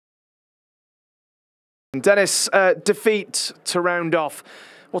Deniz, defeat to round off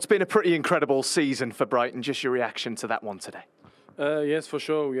what's been a pretty incredible season for Brighton. Just your reaction to that one today? Yes, for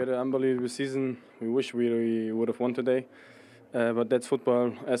sure. We had an unbelievable season. We wish we would have won today. But that's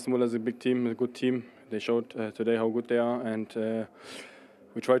football. Aston is a big team, a good team. They showed today how good they are. And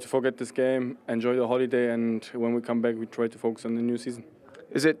we try to forget this game, enjoy the holiday, and when we come back, we try to focus on the new season.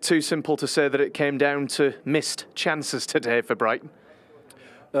 Is it too simple to say that it came down to missed chances today for Brighton?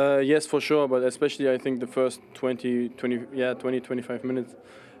 Yes, for sure, but especially I think the first 20-25 minutes,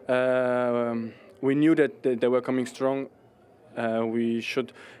 we knew that they were coming strong. We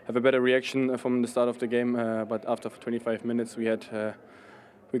should have a better reaction from the start of the game, but after 25 minutes we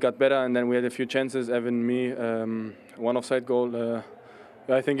got better, and then we had a few chances. Evan, me, one offside goal.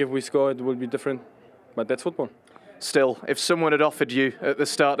 I think if we score, it will be different, but that's football. Still, if someone had offered you at the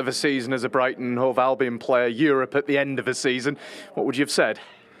start of a season as a Brighton Hove Albion player Europe at the end of a season, what would you have said?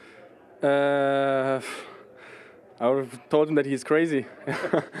 I would have told him that he's crazy.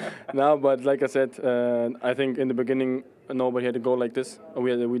 No, but like I said, I think in the beginning nobody had a goal like this. We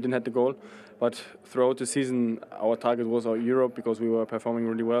didn't have the goal, but throughout the season our target was Europe because we were performing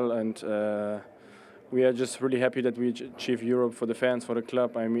really well, and we are just really happy that we achieved Europe for the fans, for the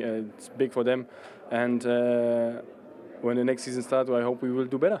club. I mean, it's big for them, and when the next season starts, I hope we will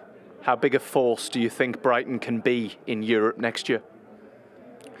do better. How big a force do you think Brighton can be in Europe next year?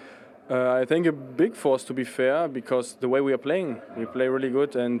 I think a big force, to be fair, because the way we play really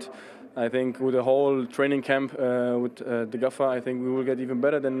good, and I think with the whole training camp with the gaffer, I think we will get even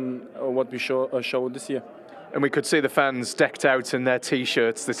better than what we show this year. And we could see the fans decked out in their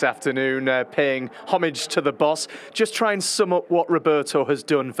T-shirts this afternoon, paying homage to the boss. Just try and sum up what Roberto has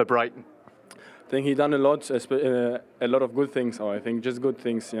done for Brighton. I think he's done a lot of good things, or I think just good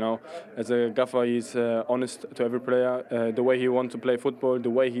things. You know, as a gaffer, he's honest to every player. The way he wants to play football, the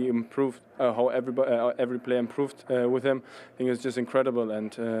way he improved, how every player improved with him, I think it's just incredible.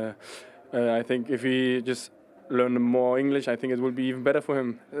 And I think if he just learn more English, I think it will be even better for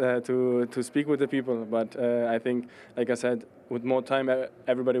him to speak with the people. But I think, like I said, with more time,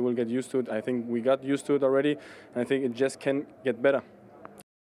 everybody will get used to it. I think we got used to it already, and I think it just can get better.